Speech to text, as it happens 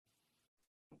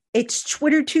It's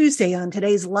Twitter Tuesday on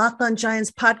today's Locked On Giants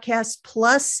podcast,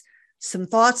 plus some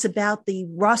thoughts about the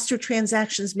roster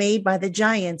transactions made by the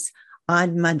Giants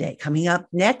on Monday. Coming up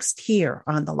next here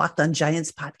on the Locked On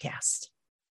Giants podcast.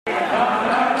 You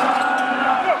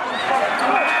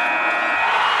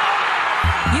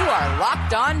are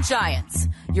Locked On Giants,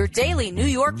 your daily New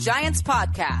York Giants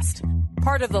podcast,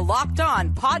 part of the Locked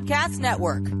On Podcast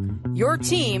Network, your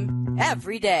team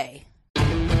every day.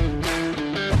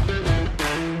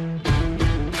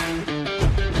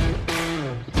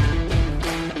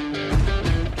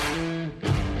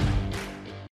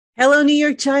 Hello, New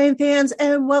York Giant fans,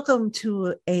 and welcome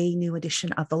to a new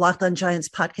edition of the Locked On Giants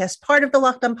podcast, part of the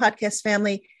Locked On Podcast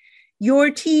family,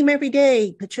 your team every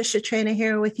day. Patricia Traina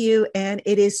here with you, and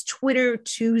it is Twitter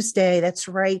Tuesday. That's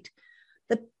right,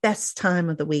 the best time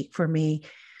of the week for me,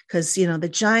 because, you know, the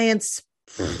Giants,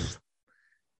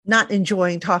 not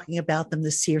enjoying talking about them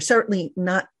this year, certainly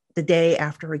not the day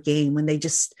after a game when they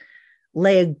just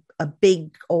lay a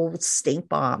big old stink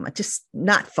bomb. Just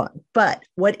not fun. But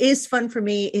what is fun for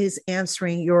me is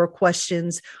answering your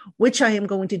questions, which I am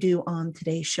going to do on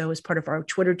today's show as part of our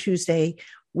Twitter Tuesday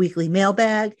weekly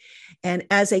mailbag. And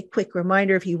as a quick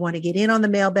reminder, if you want to get in on the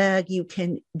mailbag, you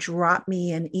can drop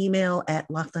me an email at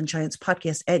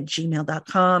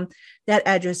lockedongiantspodcast@gmail.com. That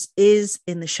address is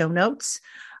in the show notes.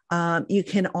 You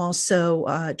can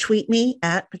also tweet me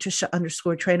at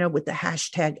Patricia_Traina with the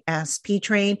hashtag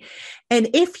AskPTrain. And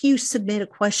if you submit a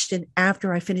question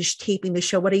after I finish taping the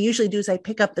show, what I usually do is I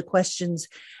pick up the questions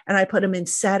and I put them in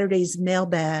Saturday's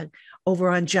mailbag over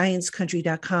on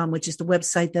GiantsCountry.com, which is the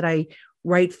website that I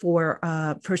write for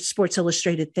Sports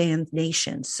Illustrated Fan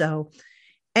Nation. So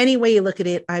any way you look at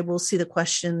it, I will see the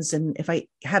questions. And if I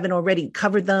haven't already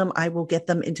covered them, I will get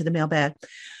them into the mailbag.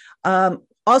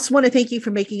 Also want to thank you for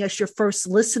making us your first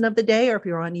listen of the day, or if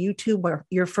you're on YouTube, or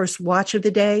your first watch of the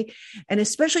day. And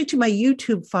especially to my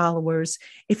YouTube followers,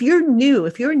 if you're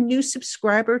a new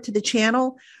subscriber to the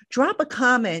channel, drop a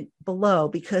comment below,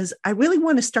 because I really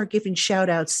want to start giving shout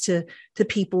outs to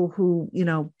people who, you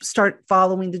know, start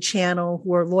following the channel,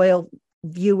 who are loyal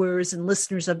viewers and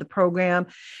listeners of the program.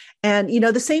 And, you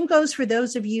know, the same goes for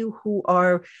those of you who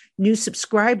are new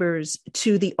subscribers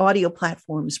to the audio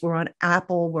platforms. We're on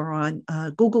Apple, we're on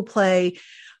Google Play,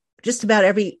 just about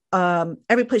every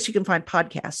place you can find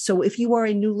podcasts. So if you are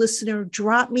a new listener,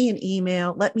 drop me an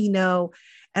email, let me know,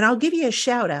 and I'll give you a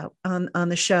shout out on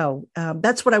the show.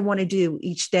 That's what I want to do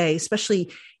each day,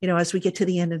 especially, you know, as we get to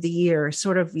the end of the year,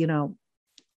 sort of, you know,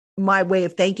 my way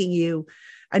of thanking you.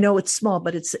 I know it's small,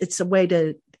 but it's a way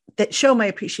to show my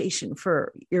appreciation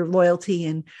for your loyalty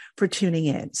and for tuning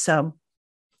in. So,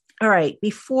 all right,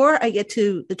 before I get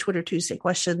to the Twitter Tuesday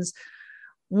questions,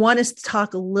 want us to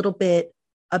talk a little bit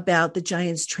about the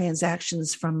Giants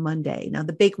transactions from Monday. Now,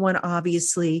 the big one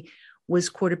obviously was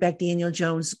quarterback Daniel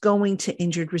Jones going to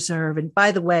injured reserve. And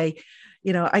by the way,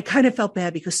 you know, I kind of felt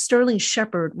bad because Sterling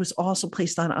Shepard was also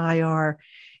placed on IR.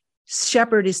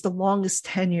 Shepard is the longest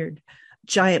tenured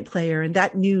Giant player, and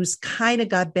that news kind of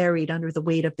got buried under the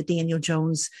weight of the Daniel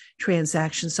Jones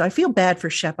transaction. So I feel bad for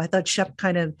Shep. I thought Shep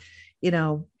kind of, you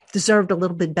know, deserved a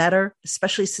little bit better,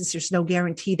 especially since there's no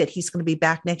guarantee that he's going to be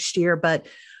back next year. But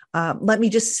let me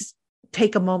just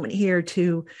take a moment here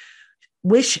to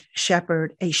wish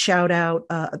Shepard a shout out,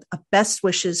 best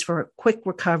wishes for a quick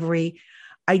recovery.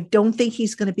 I don't think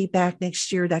he's going to be back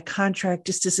next year. That contract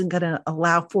just isn't going to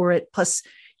allow for it. Plus,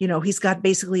 you know, he's got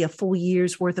basically a full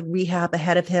year's worth of rehab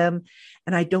ahead of him,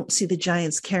 and I don't see the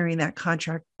Giants carrying that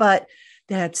contract. But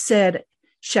that said,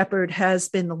 Shepard has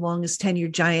been the longest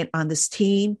tenured Giant on this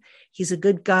team. He's a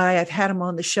good guy. I've had him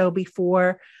on the show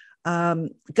before.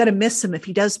 Going to miss him if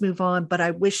he does move on, but I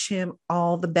wish him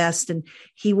all the best. And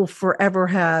he will forever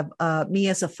have me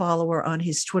as a follower on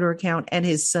his Twitter account and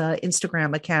his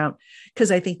Instagram account, because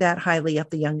I think that highly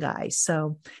of the young guy.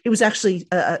 So it was actually,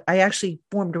 I actually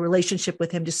formed a relationship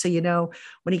with him, just so you know,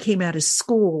 when he came out of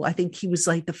school. I think he was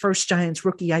like the first Giants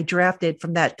rookie I drafted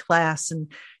from that class,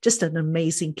 and just an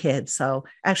amazing kid. So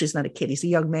actually, he's not a kid, he's a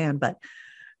young man, but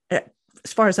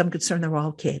as far as I'm concerned, they're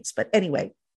all kids. But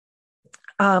anyway,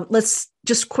 let's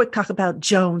just quick talk about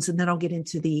Jones, and then I'll get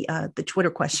into the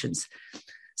Twitter questions.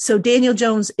 So Daniel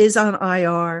Jones is on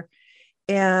IR,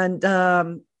 and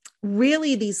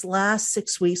really these last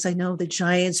 6 weeks, I know the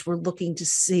Giants were looking to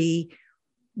see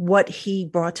what he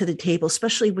brought to the table,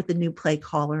 especially with the new play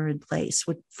caller in place,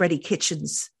 with Freddie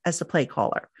Kitchens as the play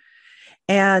caller.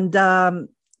 And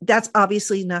that's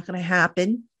obviously not going to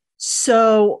happen.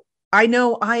 So I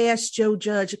know I asked Joe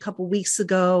Judge a couple weeks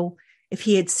ago if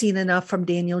he had seen enough from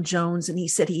Daniel Jones, and he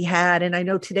said he had. And I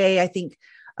know today, I think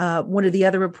one of the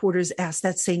other reporters asked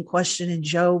that same question, and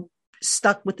Joe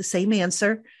stuck with the same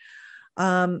answer.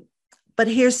 But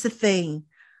here's the thing.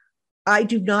 I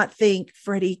do not think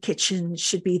Freddie Kitchens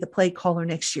should be the play caller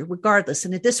next year, regardless.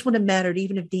 And this wouldn't have mattered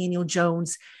even if Daniel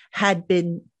Jones had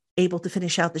been able to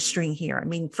finish out the string here. I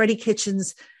mean, Freddie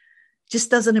Kitchens just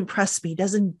doesn't impress me,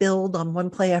 doesn't build on one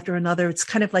play after another. It's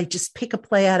kind of like just pick a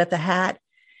play out of the hat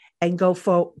and go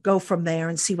from there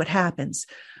and see what happens.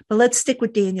 But let's stick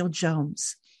with Daniel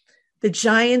Jones. The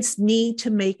Giants need to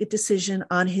make a decision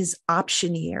on his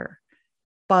option year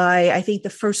by, I think, the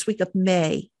first week of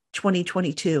May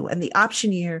 2022. And the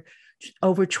option year,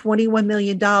 over $21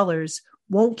 million,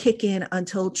 won't kick in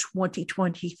until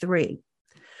 2023.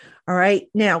 All right.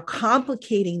 Now,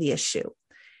 complicating the issue,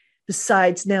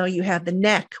 besides now you have the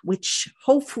neck, which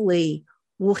hopefully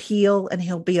will heal and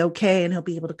he'll be okay and he'll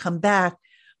be able to come back,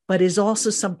 but is also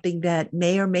something that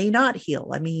may or may not heal.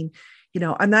 I mean,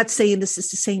 I'm not saying this is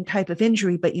the same type of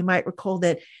injury, but you might recall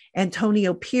that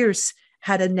Antonio Pierce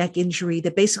had a neck injury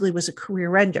that basically was a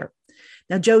career ender.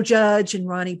 Now, Joe Judge and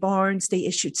Ronnie Barnes, they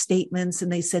issued statements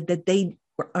and they said that they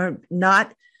are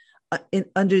not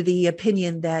under the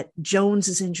opinion that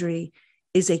Jones's injury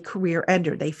is a career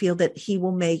ender. They feel that he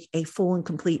will make a full and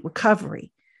complete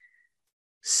recovery.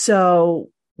 So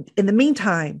in the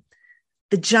meantime,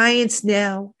 the Giants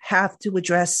now have to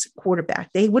address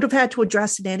quarterback. They would have had to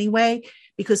address it anyway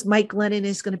because Mike Glennon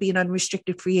is going to be an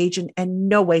unrestricted free agent and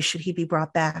no way should he be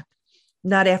brought back.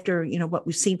 Not after, what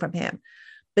we've seen from him.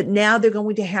 But now they're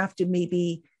going to have to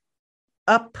maybe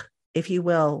up, if you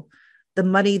will, the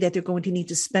money that they're going to need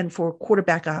to spend for a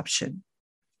quarterback option,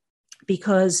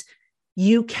 because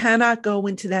you cannot go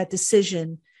into that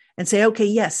decision and say, okay,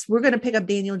 yes, we're going to pick up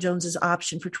Daniel Jones's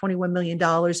option for $21 million.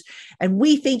 And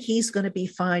we think he's going to be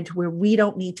fine to where we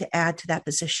don't need to add to that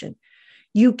position.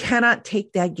 You cannot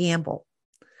take that gamble.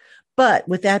 But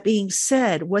with that being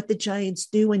said, what the Giants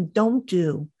do and don't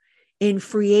do in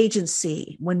free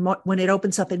agency when it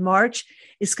opens up in March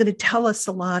is going to tell us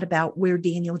a lot about where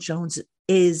Daniel Jones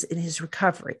is in his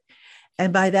recovery.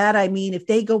 And by that, I mean, if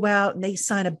they go out and they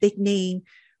sign a big name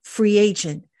free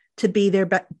agent to be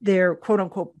their quote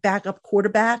unquote backup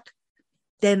quarterback,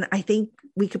 then I think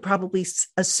we could probably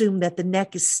assume that the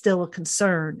neck is still a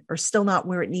concern or still not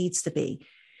where it needs to be.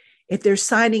 If they're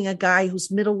signing a guy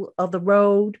who's middle of the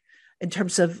road in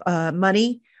terms of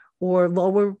money or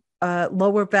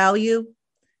lower value,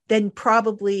 then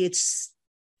probably it's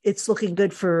looking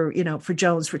good for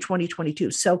Jones for 2022.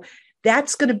 So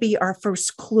that's going to be our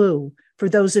first clue for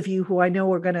those of you who I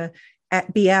know are going to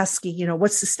be asking,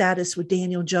 what's the status with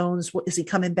Daniel Jones? What is he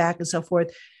coming back and so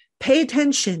forth? Pay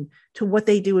attention to what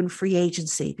they do in free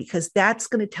agency, because that's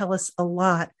going to tell us a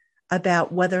lot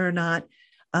about whether or not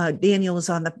Daniel is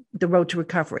on the road to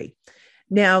recovery.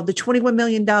 Now, the $21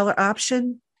 million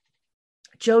option,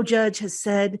 Joe Judge has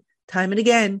said time and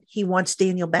again, he wants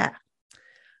Daniel back.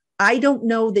 I don't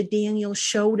know that Daniel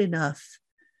showed enough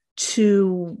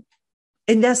to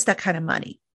invest that kind of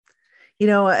money.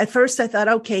 At first I thought,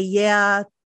 okay, yeah,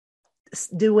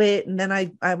 do it. And then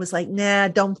I was like, nah,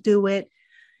 don't do it.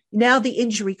 Now the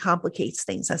injury complicates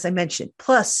things, as I mentioned.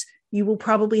 Plus, you will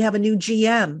probably have a new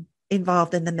GM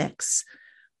involved in the mix.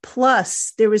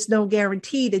 Plus, there is no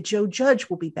guarantee that Joe Judge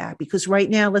will be back, because right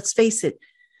now, let's face it,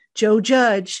 Joe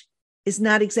Judge is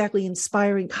not exactly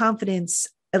inspiring confidence,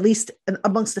 at least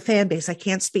amongst the fan base. I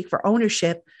can't speak for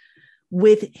ownership,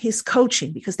 with his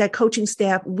coaching, because that coaching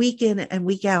staff week in and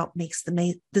week out makes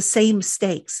the same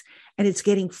mistakes. And it's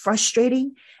getting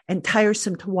frustrating and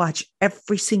tiresome to watch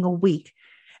every single week.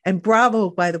 And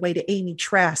bravo, by the way, to Amy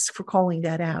Trask for calling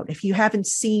that out. If you haven't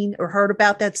seen or heard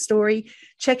about that story,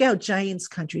 check out Giants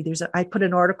Country. I put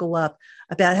an article up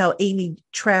about how Amy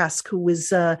Trask, who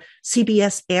was a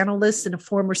CBS analyst and a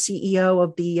former CEO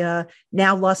of the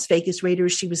now Las Vegas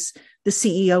Raiders, she was the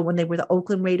CEO when they were the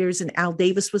Oakland Raiders and Al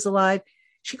Davis was alive.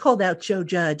 She called out Joe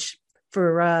Judge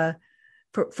for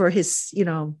his,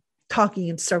 talking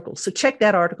in circles. So check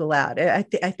that article out. I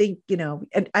think,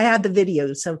 and I have the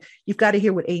video, so you've got to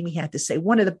hear what Amy had to say.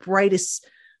 One of the brightest,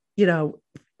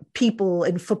 people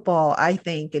in football, I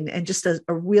think, and just a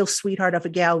real sweetheart of a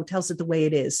gal who tells it the way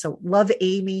it is. So love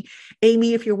Amy.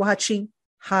 Amy, if you're watching,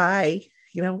 hi.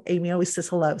 Amy always says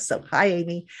hello. So hi,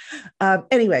 Amy.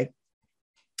 Anyway,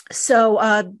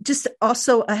 so just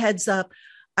also a heads up,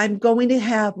 I'm going to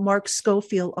have Mark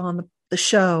Schofield on the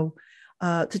show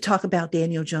to talk about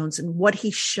Daniel Jones and what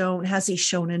he's shown. Has he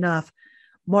shown enough?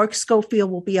 Mark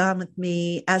Schofield will be on with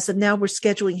me. As of now, we're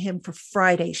scheduling him for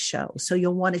Friday's show. So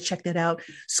you'll want to check that out.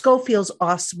 Schofield's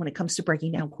awesome when it comes to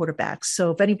breaking down quarterbacks.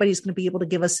 So if anybody's going to be able to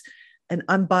give us an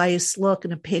unbiased look,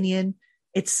 an opinion,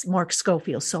 it's Mark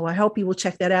Schofield. So I hope you will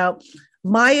check that out.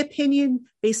 My opinion,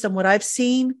 based on what I've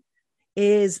seen,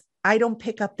 is I don't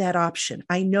pick up that option.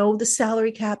 I know the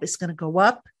salary cap is going to go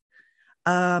up.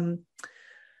 In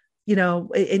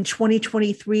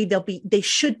 2023, they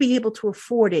should be able to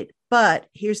afford it. But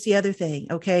here's the other thing.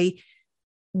 Okay.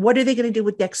 What are they going to do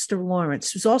with Dexter Lawrence,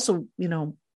 who's also,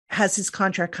 has his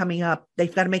contract coming up?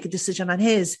 They've got to make a decision on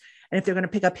his, and if they're going to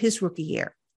pick up his rookie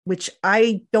year, which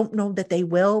I don't know that they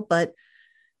will, but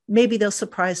maybe they'll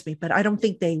surprise me, but I don't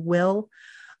think they will.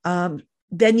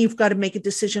 Then you've got to make a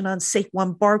decision on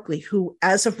Saquon Barkley, who,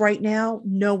 as of right now,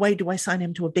 no way do I sign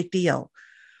him to a big deal.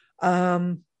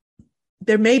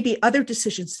 There may be other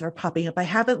decisions that are popping up. I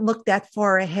haven't looked that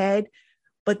far ahead,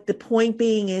 but the point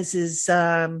being is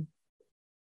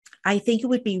I think it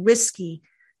would be risky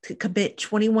to commit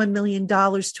 $21 million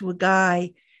to a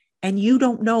guy, and you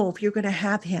don't know if you're going to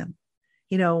have him.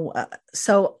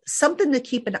 So something to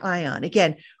keep an eye on.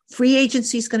 Again, free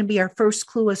agency is going to be our first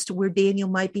clue as to where Daniel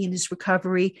might be in his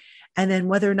recovery. And then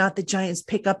whether or not the Giants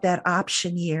pick up that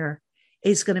option year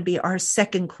is going to be our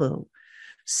second clue.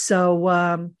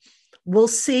 So we'll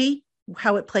see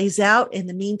how it plays out. In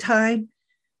the meantime,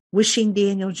 wishing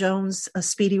Daniel Jones a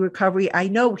speedy recovery. I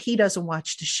know he doesn't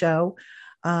watch the show,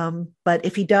 but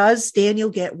if he does, Daniel,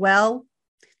 get well.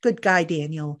 Good guy,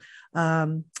 Daniel.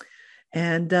 Come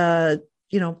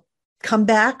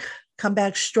back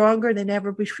stronger than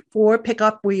ever before, pick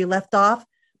up where you left off,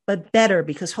 but better,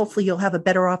 because hopefully you'll have a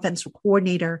better offensive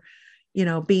coordinator,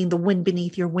 being the wind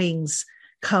beneath your wings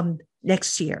come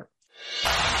next year.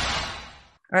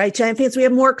 All right, Giant fans, we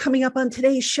have more coming up on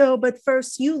today's show. But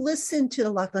first, you listen to the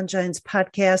Locked On Giants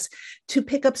podcast to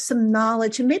pick up some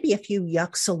knowledge and maybe a few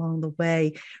yucks along the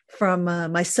way from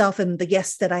myself and the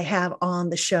guests that I have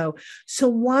on the show. So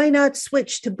why not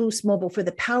switch to Boost Mobile for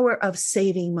the power of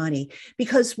saving money?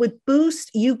 Because with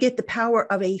Boost, you get the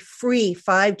power of a free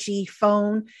 5G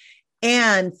phone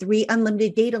and 3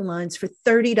 unlimited data lines for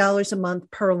 $30 a month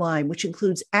per line, which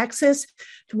includes access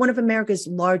to one of America's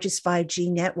largest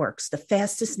 5G networks, the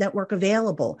fastest network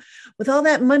available. With all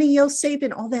that money you'll save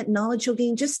and all that knowledge you'll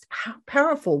gain, just how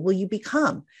powerful will you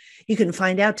become? You can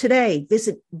find out today.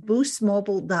 Visit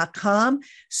boostmobile.com,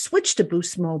 switch to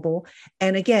Boost Mobile.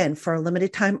 And again, for a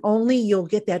limited time only, you'll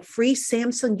get that free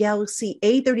Samsung Galaxy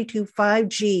A32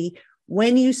 5G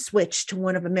when you switch to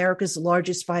one of America's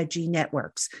largest 5G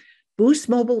networks.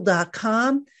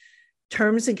 boostmobile.com.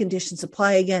 Terms and conditions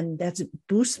apply. Again, that's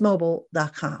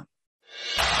boostmobile.com.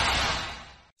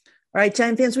 All right,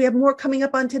 Giant fans, we have more coming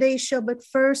up on today's show. But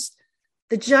first,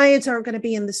 the Giants aren't going to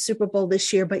be in the Super Bowl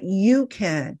this year, but you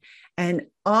can. And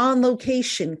On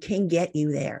Location can get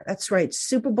you there. That's right.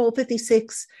 Super Bowl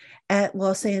 56 at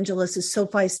Los Angeles'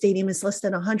 SoFi Stadium is less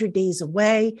than 100 days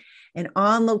away. And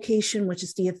On Location, which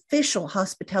is the official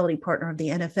hospitality partner of the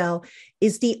NFL,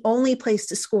 is the only place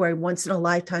to score a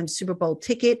once-in-a-lifetime Super Bowl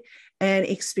ticket and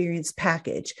experience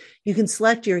package. You can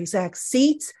select your exact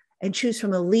seats and choose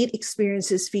from elite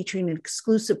experiences featuring an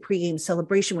exclusive pregame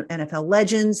celebration with NFL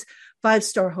legends,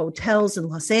 5-star hotels in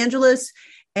Los Angeles,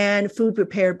 and food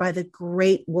prepared by the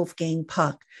great Wolfgang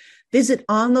Puck. Visit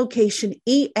On Location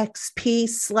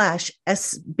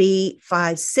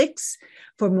EXP/SB56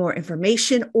 for more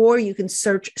information, or you can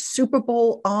search Super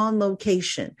Bowl On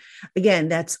Location. Again,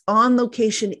 that's On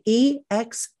Location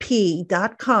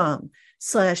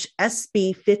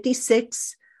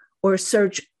EXP.com/SB56, or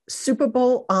search Super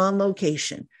Bowl On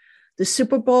Location. The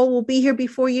Super Bowl will be here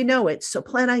before you know it, so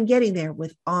plan on getting there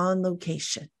with On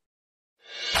Location.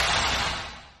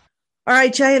 All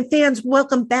right, Giant fans,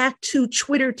 welcome back to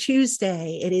Twitter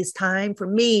Tuesday. It is time for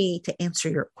me to answer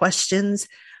your questions.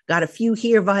 Got a few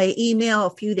here via email,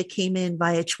 a few that came in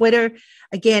via Twitter.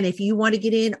 Again, if you want to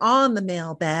get in on the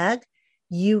mailbag,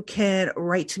 you can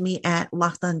write to me at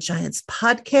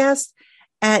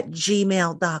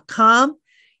lockedongiantspodcast@gmail.com.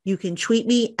 You can tweet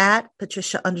me at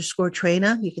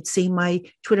Patricia_Traina. You can see my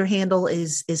Twitter handle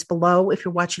is below if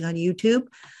you're watching on YouTube.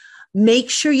 Make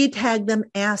sure you tag them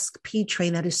Ask P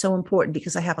Train. That is so important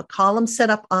because I have a column set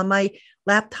up on my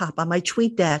laptop, on my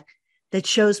tweet deck, that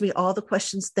shows me all the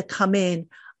questions that come in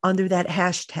under that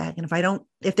hashtag. And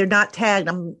if they're not tagged,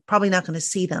 I'm probably not going to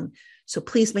see them. So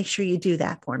please make sure you do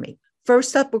that for me.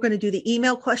 First up, we're going to do the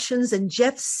email questions, and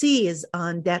Jeff C is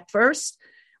on deck first.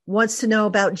 Wants to know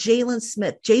about Jalen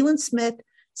Smith. Jalen Smith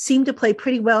seemed to play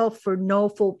pretty well for no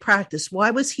full practice.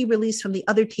 Why was he released from the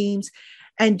other teams?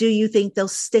 And do you think they'll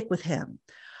stick with him?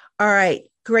 All right.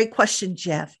 Great question,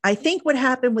 Jeff. I think what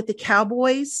happened with the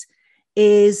Cowboys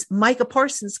is Micah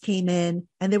Parsons came in,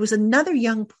 and there was another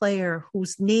young player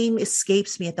whose name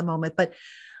escapes me at the moment. But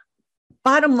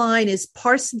bottom line is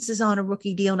Parsons is on a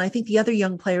rookie deal, and I think the other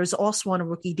young player is also on a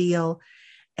rookie deal.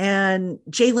 And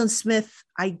Jalen Smith,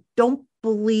 I don't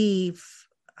believe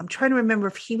I'm trying to remember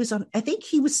if he was on, I think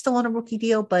he was still on a rookie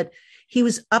deal, but he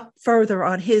was up further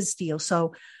on his deal.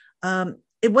 So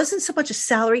it wasn't so much a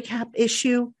salary cap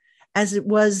issue as it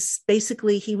was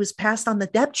basically he was passed on the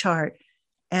depth chart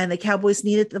and the Cowboys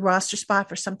needed the roster spot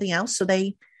for something else. So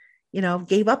they,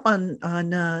 gave up on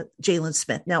Jaylon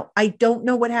Smith. Now, I don't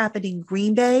know what happened in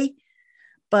Green Bay,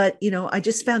 but, I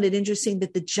just found it interesting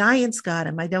that the Giants got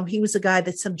him. I know he was a guy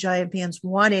that some Giant fans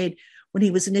wanted when he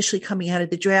was initially coming out of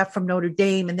the draft from Notre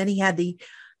Dame. And then he had the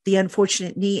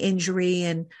unfortunate knee injury.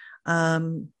 And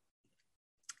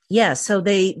so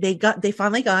they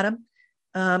finally got him.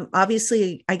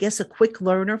 Obviously, I guess a quick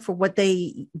learner for what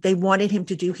they wanted him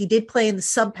to do. He did play in the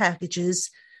sub packages.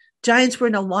 Giants were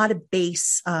in a lot of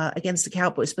base against the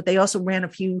Cowboys, but they also ran a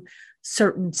few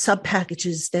certain sub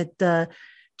packages that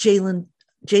Jaylon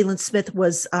Smith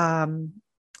was,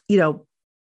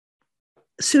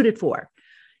 suited for.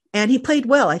 And he played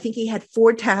well. I think he had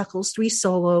 4 tackles, 3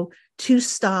 solo, 2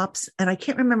 stops. And I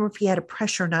can't remember if he had a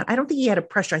pressure or not. I don't think he had a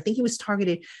pressure. I think he was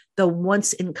targeted though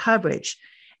once in coverage.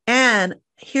 And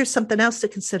here's something else to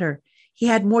consider. He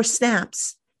had more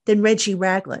snaps than Reggie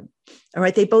Ragland. All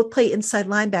right. They both play inside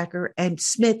linebacker, and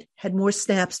Smith had more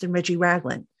snaps than Reggie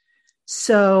Ragland.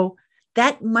 So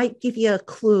that might give you a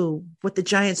clue what the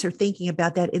Giants are thinking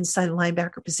about that inside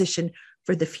linebacker position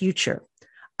for the future.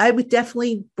 I would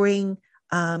definitely bring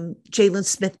Jaylon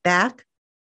Smith back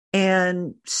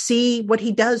and see what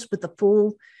he does with a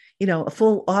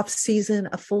full off season,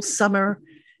 a full summer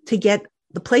to get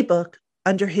the playbook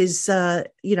under his, cap,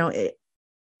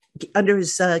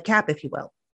 if you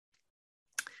will.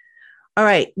 All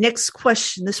right. Next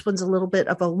question. This one's a little bit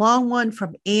of a long one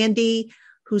from Andy,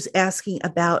 who's asking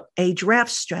about a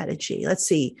draft strategy. Let's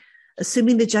see.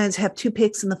 Assuming the Giants have 2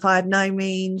 picks in the 5-9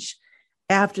 range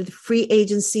after the free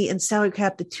agency and salary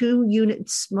cap, the 2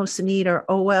 units most in need are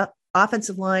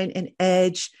offensive line and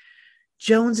edge.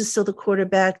 Jones is still the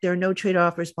quarterback. There are no trade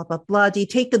offers, blah, blah, blah. Do you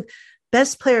take the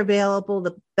best player available,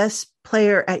 the best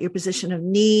player at your position of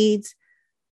needs,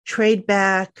 trade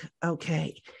back?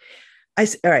 Okay.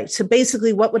 All right. So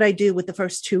basically, what would I do with the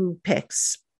first 2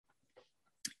 picks?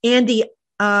 Andy,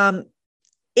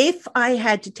 if I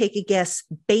had to take a guess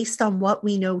based on what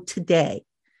we know today,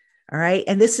 all right,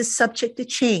 and this is subject to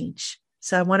change,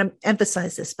 so I want to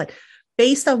emphasize this, but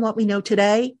based on what we know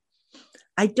today,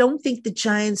 I don't think the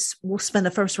Giants will spend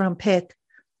a first-round pick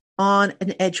on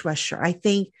an edge rusher. I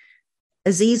think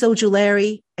Azeez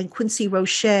Ojulari and Quincy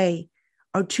Roche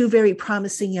are 2 very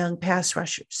promising young pass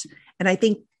rushers. And I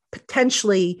think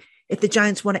potentially if the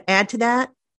Giants want to add to that,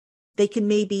 they can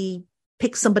maybe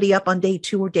pick somebody up on day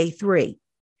 2 or day 3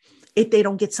 if they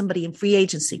don't get somebody in free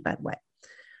agency, by the way.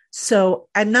 So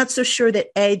I'm not so sure that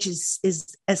edge is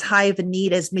as high of a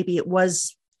need as maybe it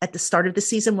was at the start of the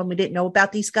season when we didn't know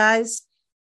about these guys.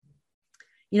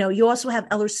 You also have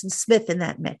Ellerson Smith in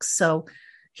that mix. So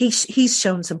he's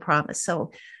shown some promise.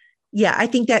 So yeah, I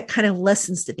think that kind of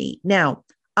lessens the need. Now,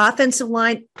 offensive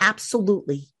line,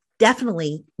 absolutely,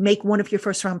 definitely make one of your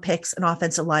first round picks an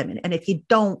offensive lineman. And if you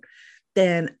don't,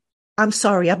 then I'm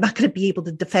sorry, I'm not going to be able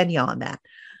to defend you on that.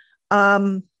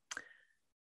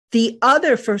 The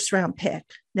other first round pick.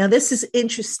 Now, this is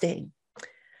interesting.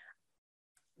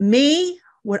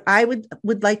 What I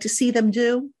would like to see them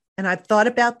do, and I've thought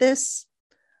about this,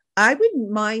 I wouldn't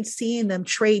mind seeing them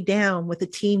trade down with a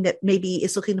team that maybe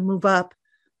is looking to move up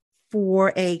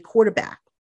for a quarterback.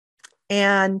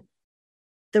 And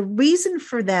the reason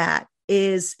for that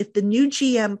is if the new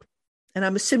GM, and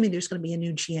I'm assuming there's going to be a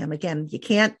new GM, again, you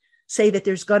can't say that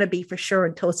there's going to be for sure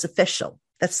until it's official.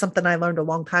 That's something I learned a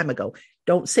long time ago.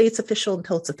 Don't say it's official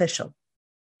until it's official.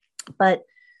 But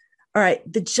all right,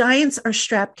 the Giants are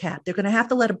strapped cap. They're going to have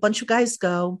to let a bunch of guys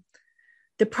go.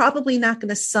 They're probably not going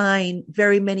to sign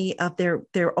very many of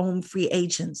their own free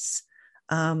agents.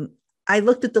 I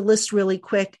looked at the list really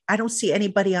quick. I don't see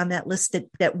anybody on that list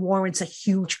that warrants a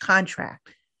huge contract.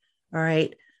 All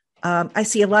right. I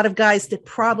see a lot of guys that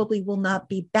probably will not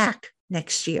be back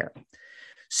next year.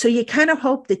 So you kind of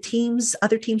hope the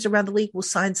other teams around the league will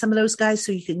sign some of those guys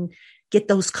so you can get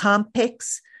those comp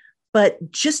picks.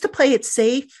 But just to play it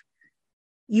safe,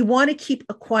 you want to keep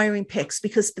acquiring picks,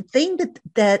 because the thing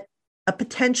that a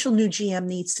potential new GM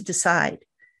needs to decide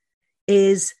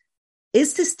is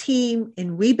this team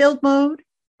in rebuild mode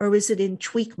or is it in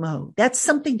tweak mode? That's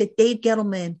something that Dave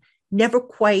Gettleman never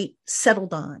quite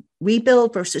settled on,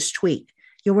 rebuild versus tweak.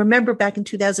 You'll remember back in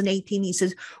 2018, he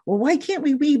says, well, why can't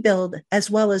we rebuild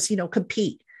as well as,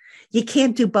 compete? You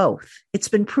can't do both. It's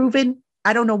been proven.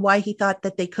 I don't know why he thought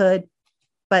that they could,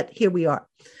 but here we are.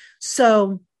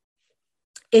 So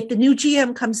if the new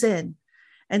GM comes in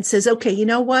and says, okay, you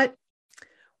know what?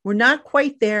 We're not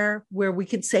quite there where we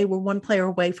could say we're one player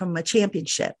away from a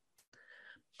championship.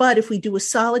 But if we do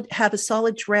have a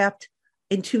solid draft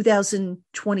in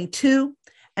 2022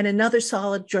 and another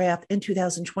solid draft in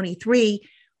 2023,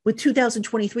 with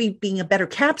 2023 being a better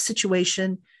cap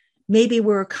situation, maybe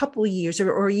we're a couple of years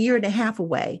or a year and a half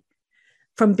away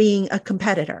from being a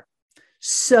competitor.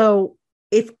 So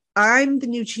if I'm the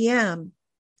new GM,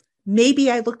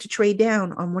 maybe I look to trade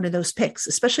down on one of those picks,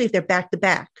 especially if they're back to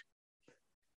back.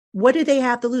 What do they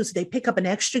have to lose? They pick up an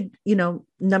extra,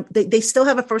 they still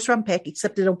have a first round pick,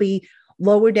 except it'll be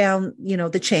lower down,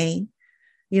 the chain,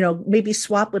 maybe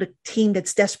swap with a team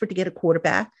that's desperate to get a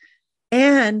quarterback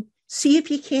and see if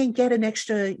you can't get an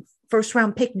extra first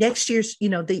round pick next year's,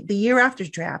 the year after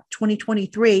draft,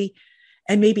 2023,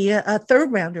 and maybe a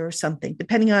third rounder or something,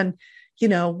 depending on,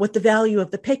 what the value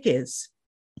of the pick is.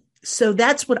 So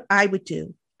that's what I would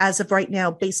do as of right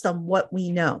now, based on what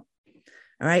we know.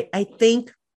 All right. I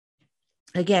think,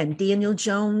 again, Daniel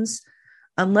Jones,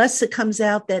 unless it comes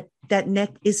out that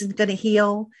neck isn't going to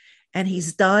heal and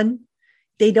he's done,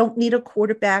 they don't need a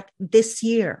quarterback this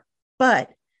year.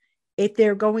 But if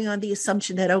they're going on the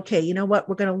assumption that, okay, you know what,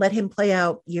 we're going to let him play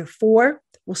out year 4,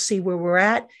 we'll see where we're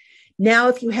at. Now,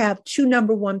 if you have 2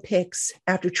 number 1 picks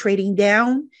after trading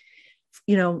down,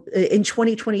 in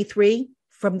 2023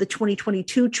 from the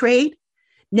 2022 trade,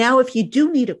 now if you do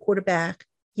need a quarterback,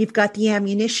 you've got the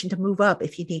ammunition to move up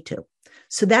if you need to.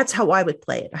 So that's how I would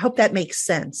play it. I hope that makes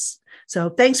sense. So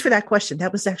thanks for that question.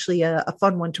 That was actually a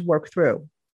fun one to work through.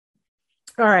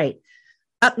 All right.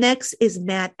 Up next is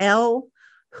Matt L.,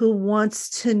 who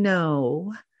wants to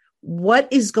know what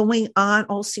is going on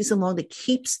all season long that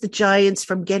keeps the Giants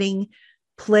from getting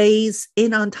plays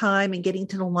in on time and getting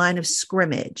to the line of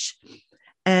scrimmage.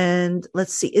 And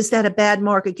let's see, is that a bad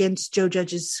mark against Joe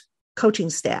Judge's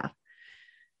coaching staff?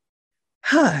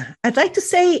 I'd like to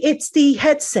say it's the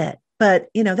headset, but,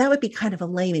 that would be kind of a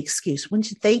lame excuse, wouldn't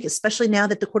you think? Especially now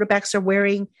that the quarterbacks are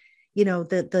wearing,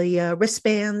 the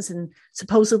wristbands and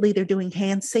supposedly they're doing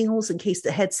hand signals in case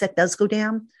the headset does go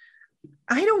down.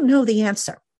 I don't know the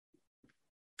answer.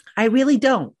 I really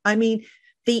don't. I mean,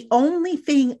 the only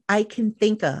thing I can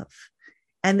think of,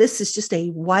 and this is just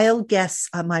a wild guess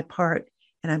on my part,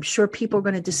 and I'm sure people are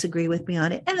going to disagree with me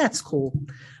on it, and that's cool.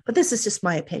 But this is just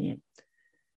my opinion.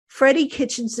 Freddie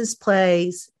Kitchens'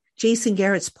 plays, Jason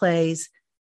Garrett's plays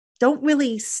don't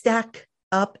really stack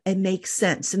up and make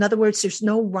sense. In other words, there's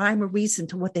no rhyme or reason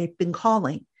to what they've been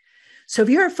calling. So if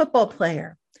you're a football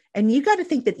player, and you got to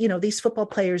think that, these football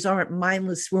players aren't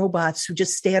mindless robots who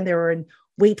just stand there and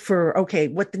wait for, okay,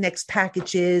 what the next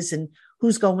package is and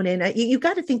who's going in. You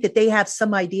got to think that they have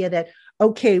some idea that,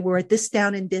 okay, we're at this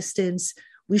down and distance.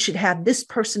 We should have this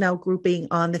personnel grouping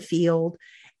on the field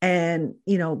and,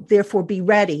 therefore be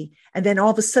ready. And then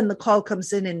all of a sudden the call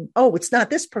comes in and, oh, it's not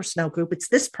this personnel group, it's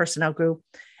this personnel group.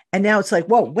 And now it's like,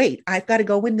 whoa, wait, I've got to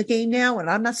go win the game now. And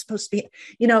I'm not supposed to be,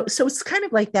 so it's kind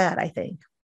of like that, I think.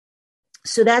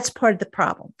 So that's part of the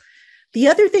problem. The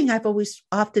other thing I've always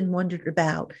often wondered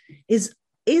about is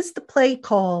the play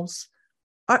calls,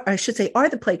 are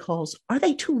the play calls, are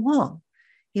they too long?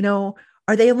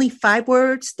 Are they only 5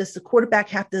 words? Does the quarterback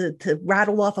have to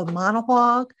rattle off a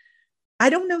monologue? I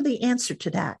don't know the answer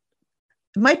to that.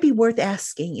 It might be worth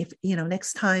asking if,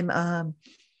 next time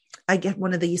I get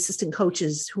one of the assistant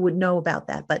coaches who would know about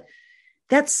that. But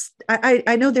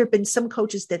I know there have been some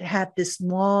coaches that have this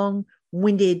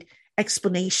long-winded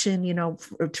explanation,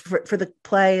 for the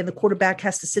play, and the quarterback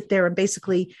has to sit there and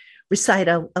basically recite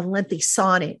a lengthy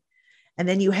sonnet. And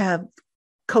then you have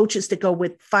coaches that go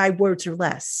with 5 words or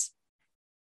less.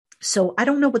 So I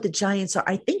don't know what the Giants are.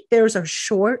 I think theirs are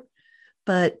short,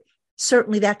 but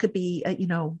certainly that could be,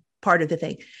 part of the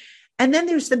thing. And then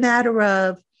there's the matter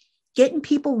of getting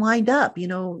people lined up.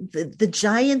 The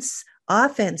Giants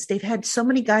offense, they've had so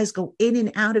many guys go in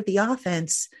and out of the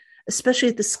offense, especially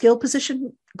at the skill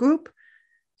position group,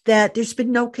 that there's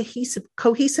been no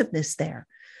cohesiveness there.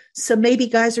 So maybe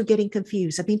guys are getting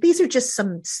confused. I mean, these are just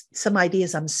some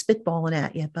ideas I'm spitballing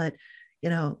at you, but,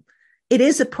 it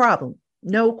is a problem.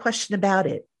 No question about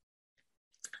it.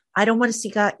 I don't want to see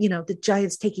the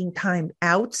Giants taking time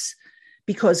outs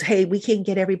because, hey, we can't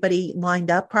get everybody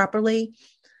lined up properly.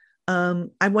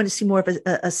 I want to see more of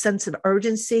a sense of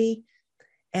urgency.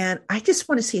 And I just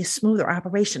want to see a smoother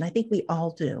operation. I think we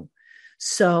all do.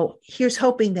 So here's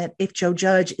hoping that if Joe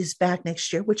Judge is back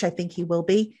next year, which I think he will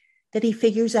be, that he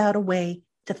figures out a way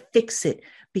to fix it,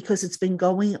 because it's been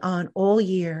going on all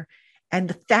year. And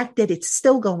the fact that it's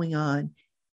still going on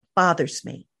bothers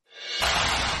me.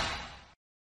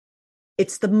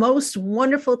 It's the most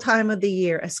wonderful time of the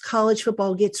year as college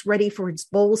football gets ready for its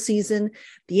bowl season.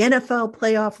 The NFL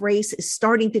playoff race is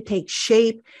starting to take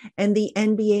shape, and the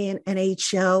NBA and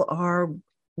NHL are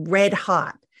red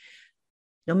hot.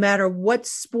 No matter what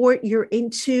sport you're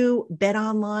into,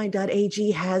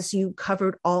 betonline.ag has you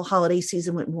covered all holiday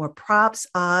season with more props,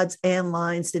 odds, and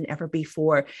lines than ever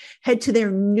before. Head to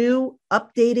their new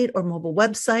updated or mobile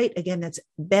website. Again, that's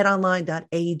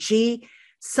betonline.ag.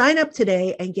 Sign up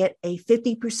today and get a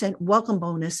 50% welcome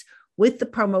bonus with the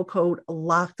promo code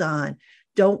Locked On.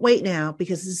 Don't wait now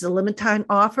because this is a limited time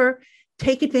offer.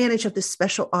 Take advantage of this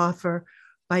special offer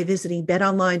by visiting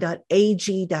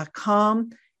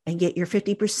betonline.ag.com and get your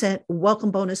 50%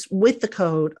 welcome bonus with the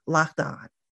code Locked On.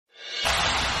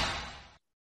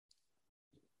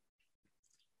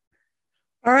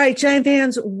 All right, Giant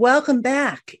fans, welcome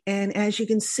back. And as you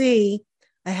can see,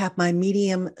 I have my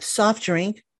medium soft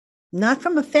drink, not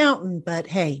from a fountain, but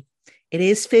hey, it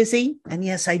is fizzy. And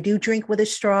yes, I do drink with a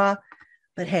straw,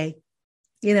 but hey,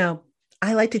 you know,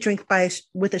 I like to drink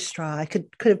with a straw. I could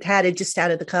have had it just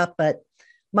out of the cup, but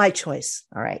my choice.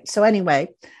 All right. So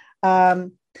anyway, let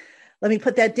me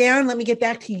put that down. Let me get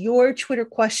back to your Twitter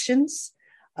questions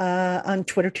on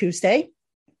Twitter Tuesday.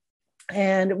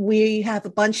 And we have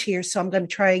a bunch here, so I'm going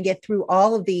to try and get through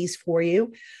all of these for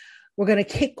you. We're going to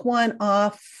kick one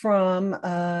off from,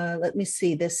 let me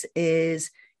see, this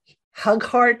is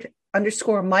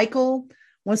Hughart_Michael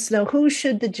wants to know, who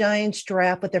should the Giants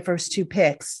draft with their first two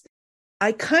picks?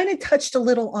 I kind of touched a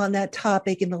little on that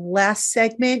topic in the last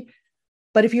segment,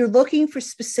 but if you're looking for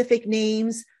specific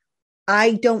names,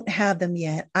 I don't have them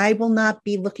yet. I will not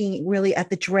be looking really at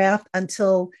the draft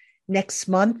until next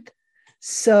month.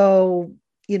 So,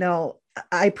 you know,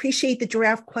 I appreciate the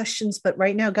draft questions, but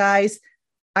right now, guys,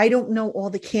 I don't know all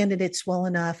the candidates well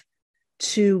enough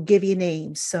to give you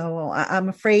names. So I'm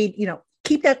afraid, you know,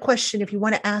 keep that question. If you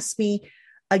want to ask me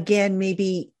again,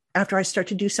 maybe after I start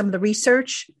to do some of the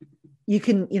research, you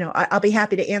can, you know, I'll be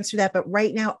happy to answer that. But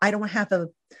right now, I don't have a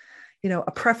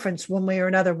preference one way or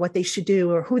another, what they should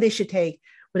do or who they should take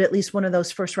with at least one of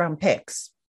those first round picks.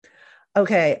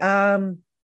 Okay.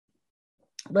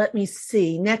 Let me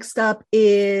see. Next up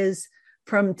is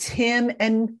from Tim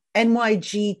and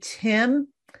NYG Tim.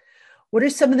 What are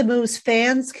some of the moves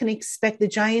fans can expect the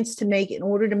Giants to make in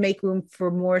order to make room for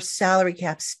more salary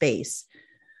cap space?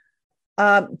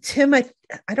 Tim, I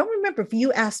don't remember if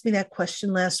you asked me that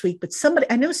question last week, but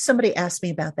I know somebody asked me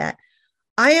about that.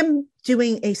 I am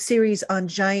doing a series on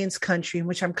Giants Country in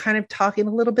which I'm kind of talking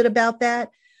a little bit about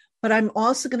that, but I'm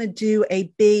also going to do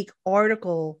a big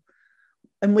article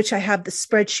in which I have the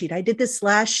spreadsheet. I did this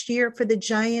last year for the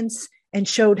Giants and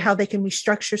showed how they can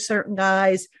restructure certain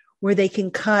guys, where they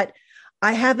can cut.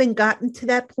 I haven't gotten to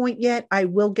that point yet. I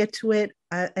will get to it.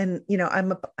 And, you know,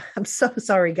 I'm so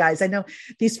sorry, guys. I know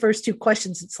these first two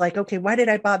questions, it's like, okay, why did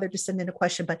I bother to send in a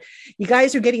question? But you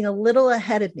guys are getting a little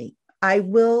ahead of me. I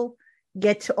will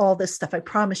get to all this stuff, I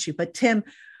promise you. But Tim,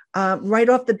 right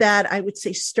off the bat, I would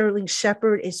say Sterling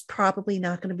Shepard is probably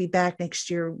not going to be back next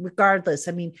year, regardless.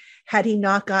 I mean, had he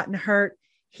not gotten hurt,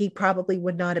 he probably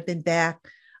would not have been back.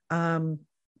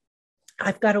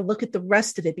 I've got to look at the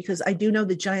rest of it because I do know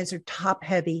the Giants are top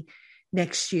heavy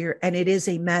next year and it is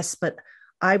a mess, but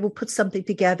I will put something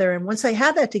together. And once I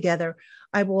have that together,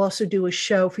 I will also do a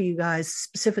show for you guys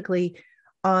specifically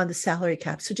on the salary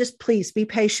cap. So just please be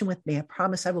patient with me. I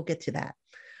promise I will get to that.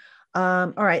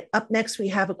 All right. Up next, we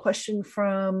have a question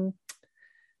from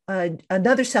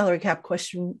another salary cap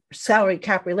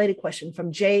related question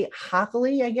from Jay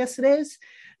Hockley, I guess it is.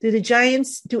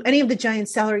 Do any of the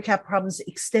Giants salary cap problems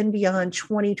extend beyond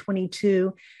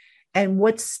 2022? And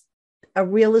what's a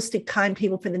realistic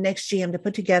timetable for the next GM to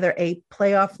put together a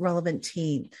playoff relevant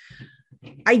team?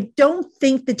 I don't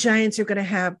think the Giants are going to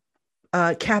have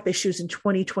cap issues in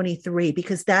 2023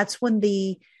 because that's when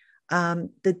the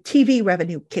TV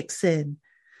revenue kicks in.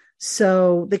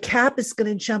 So the cap is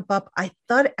going to jump up. I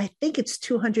think it's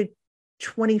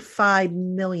 $225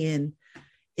 million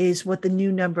is what the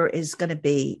new number is going to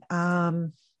be.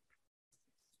 I'm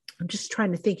just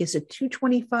trying to think, is it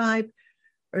 225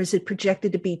 or is it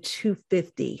projected to be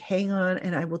 250? Hang on,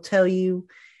 and I will tell you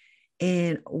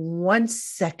in 1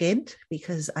 second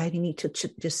because I need to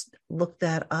just look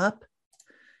that up. I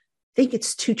think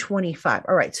it's 225.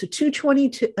 All right, so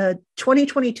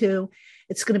 2022,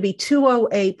 it's going to be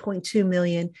 208.2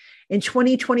 million. In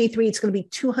 2023, it's going to be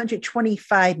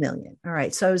 225 million. All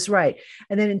right, so I was right.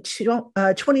 And then in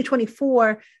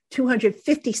 2024,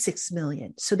 256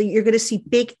 million. So that you're going to see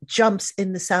big jumps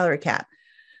in the salary cap.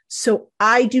 So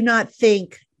I do not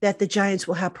think that the Giants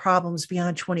will have problems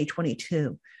beyond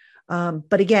 2022.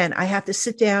 But again, I have to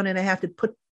sit down and I have to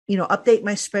put, update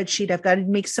my spreadsheet. I've got to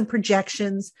make some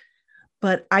projections,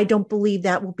 but I don't believe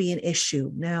that will be an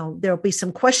issue. Now, there'll be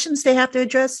some questions they have to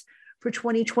address for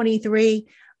 2023,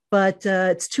 but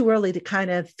it's too early to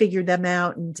kind of figure them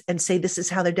out and say this is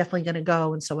how they're definitely going to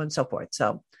go and so on and so forth.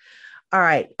 So, all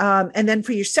right. And then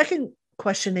for your second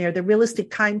question there, the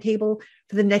realistic timetable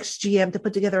for the next GM to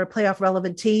put together a playoff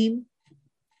relevant team.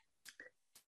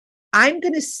 I'm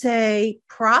going to say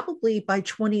probably by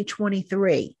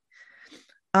 2023.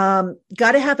 Got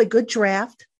to have a good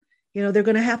draft. They're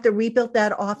going to have to rebuild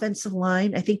that offensive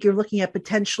line. I think you're looking at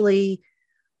potentially,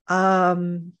 you're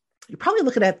probably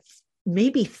looking at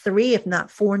maybe 3, if not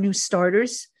 4 new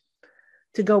starters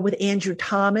to go with Andrew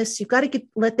Thomas. You've got to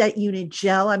let that unit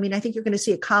gel. I mean, I think you're going to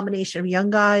see a combination of young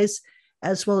guys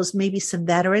as well as maybe some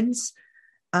veterans.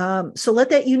 So let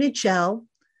that unit gel.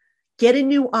 Get a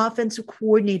new offensive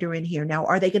coordinator in here. Now,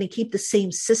 are they going to keep the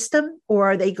same system,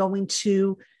 or are they going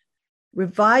to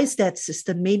revise that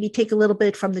system? Maybe take a little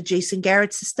bit from the Jason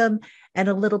Garrett system and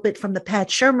a little bit from the Pat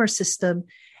Shurmur system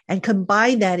and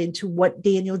combine that into what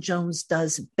Daniel Jones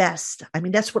does best. I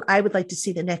mean, that's what I would like to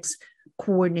see the next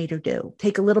coordinator do.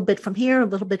 Take a little bit from here, a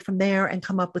little bit from there, and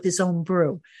come up with his own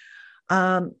brew.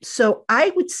 So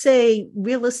I would say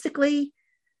realistically,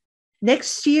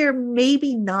 next year,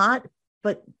 maybe not,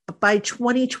 but by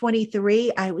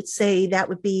 2023, I would say that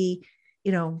would be,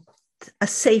 a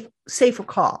safer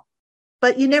call.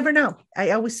 But you never know. I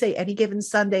always say any given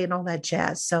Sunday and all that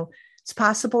jazz. So it's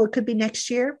possible it could be next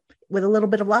year with a little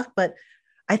bit of luck. But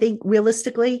I think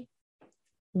realistically,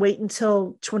 wait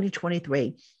until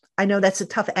 2023. I know that's a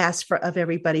tough ask of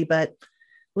everybody, but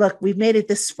look, we've made it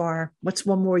this far. What's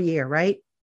one more year, right?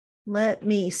 Let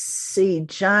me see.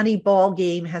 Johnny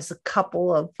Ballgame has a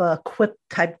couple of quip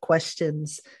type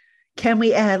questions. Can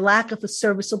we add lack of a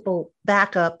serviceable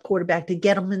backup quarterback to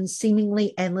Gettleman's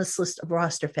seemingly endless list of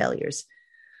roster failures?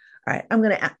 All right,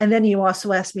 and then you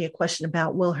also asked me a question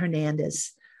about Will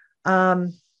Hernandez.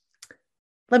 Let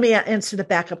me answer the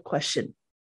backup question.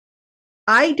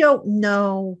 I don't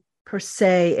know per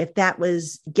se if that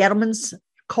was Gettleman's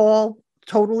call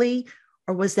totally,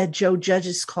 or was that Joe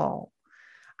Judge's call?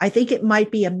 I think it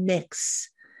might be a mix.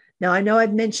 Now, I know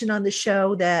I've mentioned on the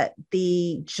show that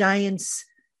the Giants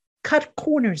cut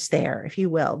corners there, if you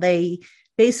will. They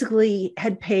basically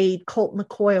had paid Colt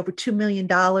McCoy over $2 million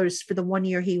for the 1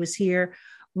 year he was here.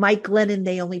 Mike Glennon,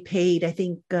 they only paid, I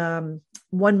think, $1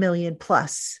 million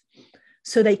plus.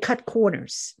 So they cut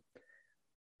corners.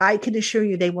 I can assure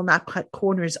you they will not cut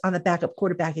corners on the backup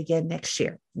quarterback again next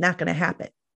year. Not going to happen.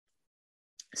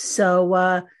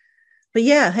 So, but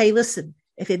yeah, hey, listen,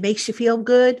 if it makes you feel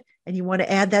good and you want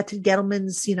to add that to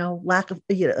Gettleman's,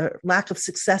 lack of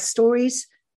success stories,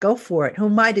 go for it. Who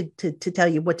am I to tell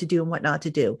you what to do and what not to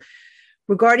do?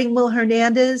 Regarding Will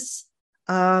Hernandez,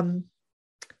 who are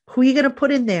you going to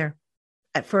put in there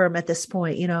for him at this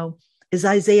point? Is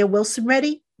Isaiah Wilson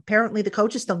ready? Apparently the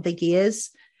coaches don't think he is.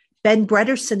 Ben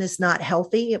Bredesen is not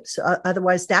healthy. So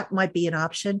otherwise that might be an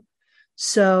option.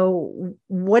 So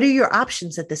what are your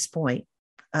options at this point?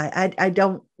 I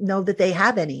don't know that they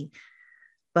have any,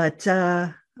 but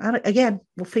again,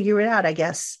 we'll figure it out, I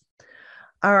guess.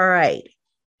 All right.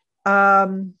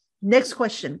 Next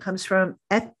question comes from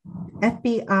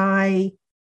FBI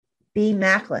B.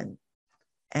 Macklin.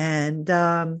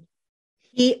 And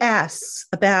he asks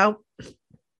about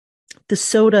the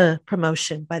soda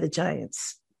promotion by the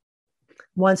Giants.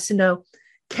 Wants to know,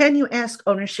 can you ask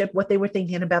ownership what they were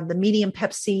thinking about the medium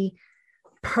Pepsi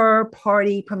per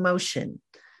party promotion?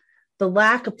 The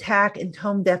lack of tact and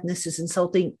tone deafness is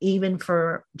insulting even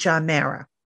for John Mara.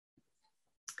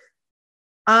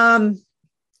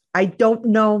 I don't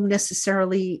know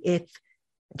necessarily if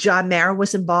John Mara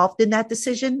was involved in that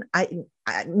decision. I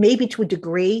maybe to a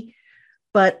degree,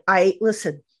 but I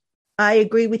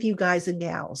agree with you guys and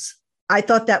gals. I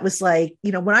thought that was like,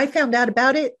 when I found out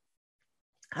about it,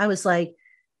 I was like,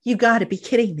 you got to be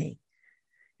kidding me.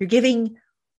 You're giving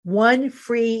one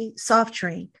free soft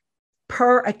drink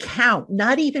per account,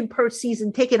 not even per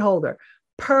season ticket holder,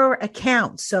 per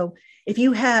account. So if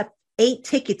you have 8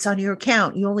 tickets on your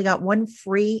account, you only got one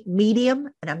free medium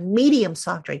and a medium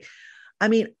soft drink. I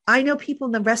mean, I know people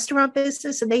in the restaurant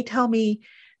business and they tell me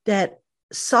that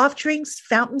soft drinks,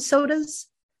 fountain sodas,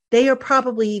 they are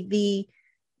probably the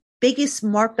biggest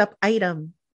marked up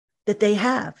item that they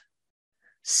have.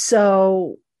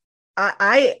 So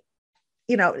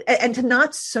and to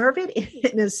not serve it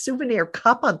in a souvenir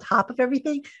cup on top of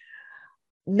everything,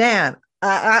 man,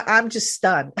 I'm just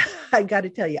stunned. I got to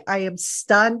tell you, I am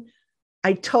stunned.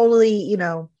 I totally,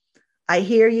 I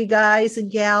hear you guys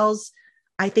and gals.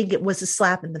 I think it was a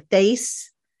slap in the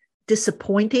face,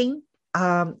 disappointing.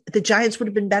 The Giants would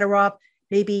have been better off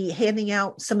maybe handing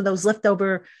out some of those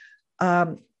leftover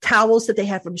towels that they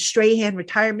had from Strahan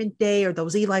retirement day, or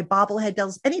those Eli bobblehead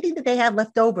dolls, anything that they had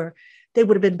left over, they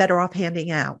would have been better off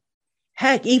handing out.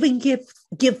 Heck, even give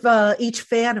each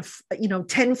fan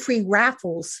 10 free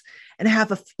raffles and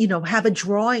have a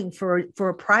drawing for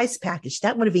a prize package.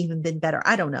 That would have even been better.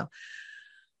 I don't know.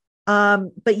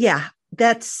 But yeah,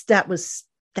 that was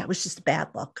just bad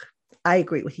luck. I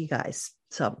agree with you guys.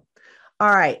 So, all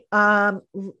right.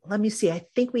 Let me see. I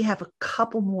think we have a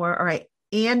couple more. All right.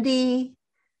 Andy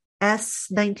S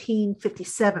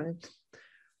 1957.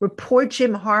 Report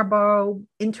Jim Harbaugh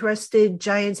interested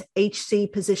Giants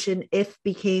HC position if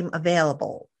became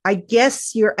available. I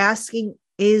guess you're asking,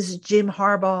 is Jim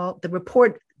Harbaugh, the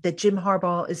report that Jim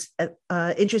Harbaugh is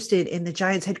interested in the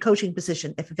Giants head coaching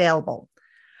position if available.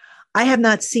 I have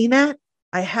not seen that.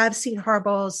 I have seen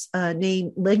Harbaugh's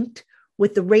name linked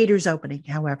with the Raiders opening,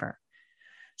 however.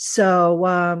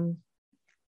 So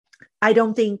I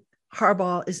don't think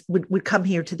Harbaugh would come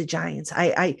here to the Giants.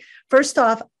 I first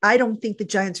off, I don't think the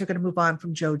Giants are going to move on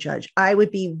from Joe Judge. I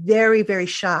would be very, very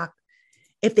shocked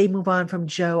if they move on from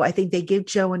Joe. I think they give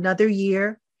Joe another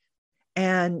year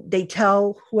and they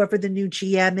tell whoever the new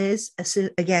GM is,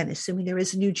 assuming there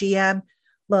is a new GM,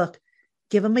 look,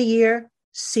 give him a year,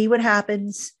 see what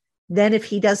happens. Then if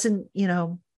he doesn't,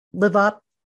 live up,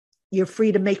 you're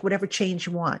free to make whatever change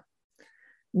you want.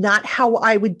 Not how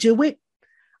I would do it.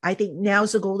 I think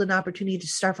now's a golden opportunity to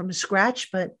start from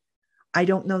scratch, but I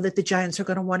don't know that the Giants are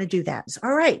going to want to do that.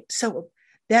 All right. So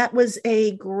that was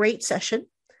a great session.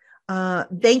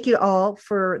 Thank you all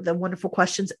for the wonderful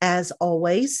questions as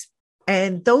always.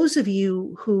 And those of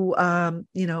you who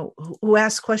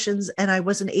asked questions and I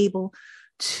wasn't able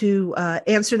to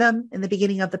answer them in the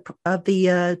beginning of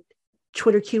the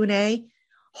Twitter Q&A,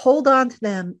 hold on to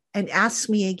them and ask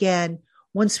me again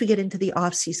once we get into the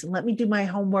off season. Let me do my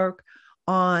homework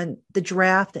on the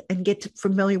draft and get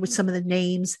familiar with some of the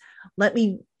names. Let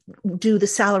me do the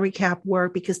salary cap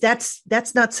work, because that's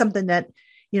not something that,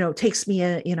 takes me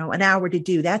an hour to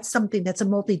do. That's something that's a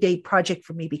multi-day project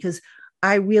for me, because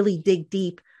I really dig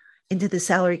deep into the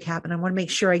salary cap and I want to make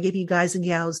sure I give you guys and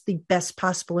gals the best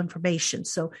possible information.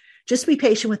 So just be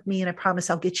patient with me and I promise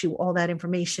I'll get you all that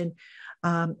information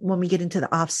when we get into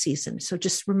the off season. So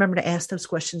just remember to ask those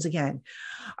questions again.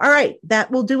 All right.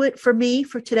 That will do it for me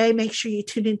for today. Make sure you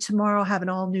tune in tomorrow. I'll have an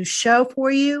all new show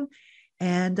for you.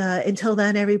 And until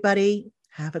then, everybody,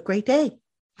 have a great day.